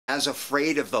as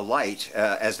afraid of the light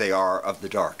as they are of the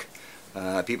dark.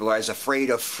 People are as afraid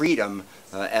of freedom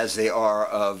as they are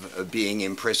of being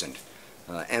imprisoned.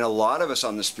 And a lot of us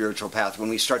on the spiritual path, when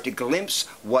we start to glimpse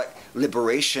what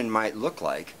liberation might look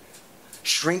like,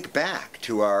 shrink back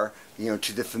to our,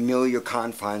 to the familiar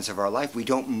confines of our life. We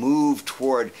don't move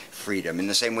toward freedom in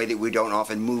the same way that we don't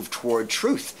often move toward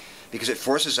truth, because it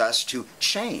forces us to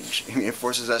change. It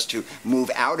forces us to move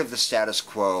out of the status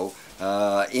quo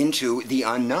into the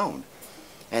unknown.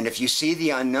 And if you see the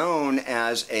unknown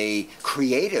as a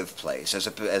creative place, as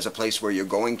a place where you're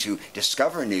going to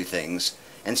discover new things,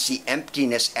 and see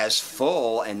emptiness as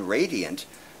full and radiant,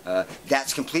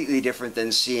 that's completely different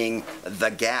than seeing the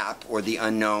gap or the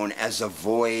unknown as a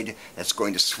void that's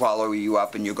going to swallow you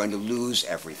up and you're going to lose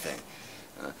everything.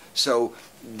 So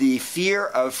the fear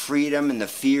of freedom and the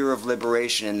fear of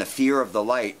liberation and the fear of the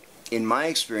light, in my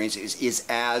experience, is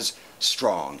as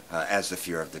strong as the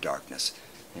fear of the darkness.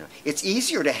 It's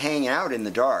easier to hang out in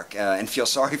the dark and feel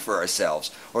sorry for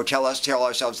ourselves, or tell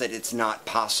ourselves that it's not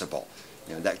possible,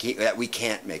 that we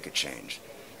can't make a change.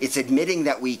 It's admitting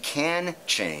that we can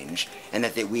change and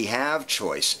that we have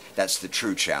choice. That's the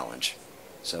true challenge.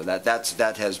 So that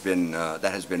has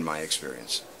been my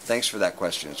experience. Thanks for that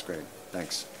question. It's great.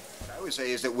 Thanks. What I would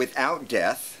say is that without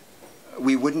death,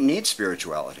 we wouldn't need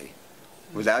spirituality.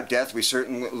 Without death, we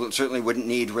certainly wouldn't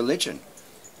need religion.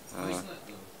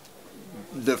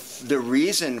 The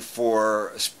reason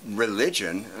for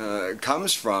religion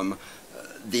comes from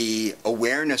the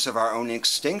awareness of our own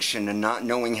extinction and not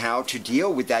knowing how to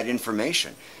deal with that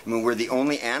information. I mean, we're the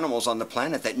only animals on the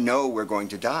planet that know we're going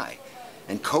to die.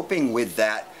 And coping with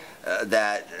that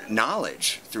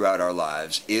knowledge throughout our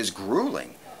lives is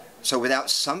grueling. So without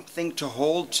something to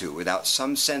hold to, without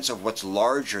some sense of what's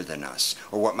larger than us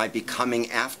or what might be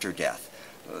coming after death,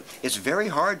 it's very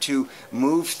hard to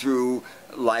move through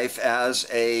life as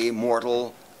a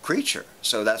mortal creature.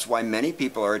 So that's why many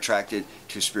people are attracted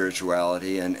to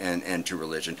spirituality and to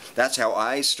religion. That's how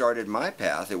I started my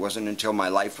path. It wasn't until my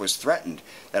life was threatened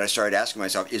that I started asking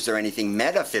myself, is there anything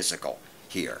metaphysical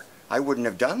here? I wouldn't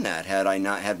have done that had I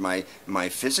not had my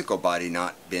physical body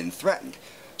not been threatened.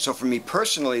 So for me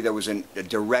personally, there was a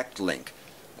direct link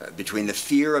between the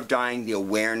fear of dying, the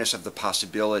awareness of the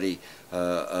possibility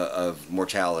of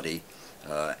mortality,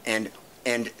 and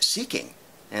seeking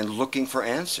and looking for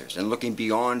answers and looking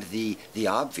beyond the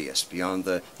obvious, beyond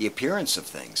the appearance of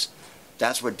things.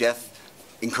 That's what death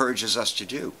encourages us to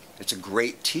do. It's a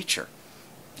great teacher.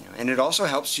 And it also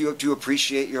helps you to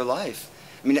appreciate your life.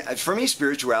 I mean, for me,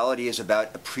 spirituality is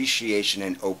about appreciation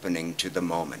and opening to the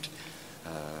moment,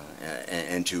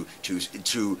 and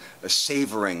to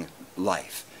savoring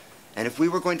life. And if we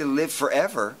were going to live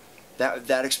forever,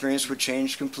 that experience would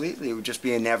change completely. It would just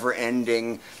be a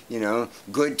never-ending,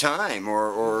 good time,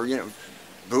 or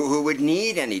who would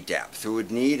need any depth, who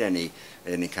would need any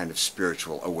kind of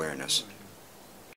spiritual awareness.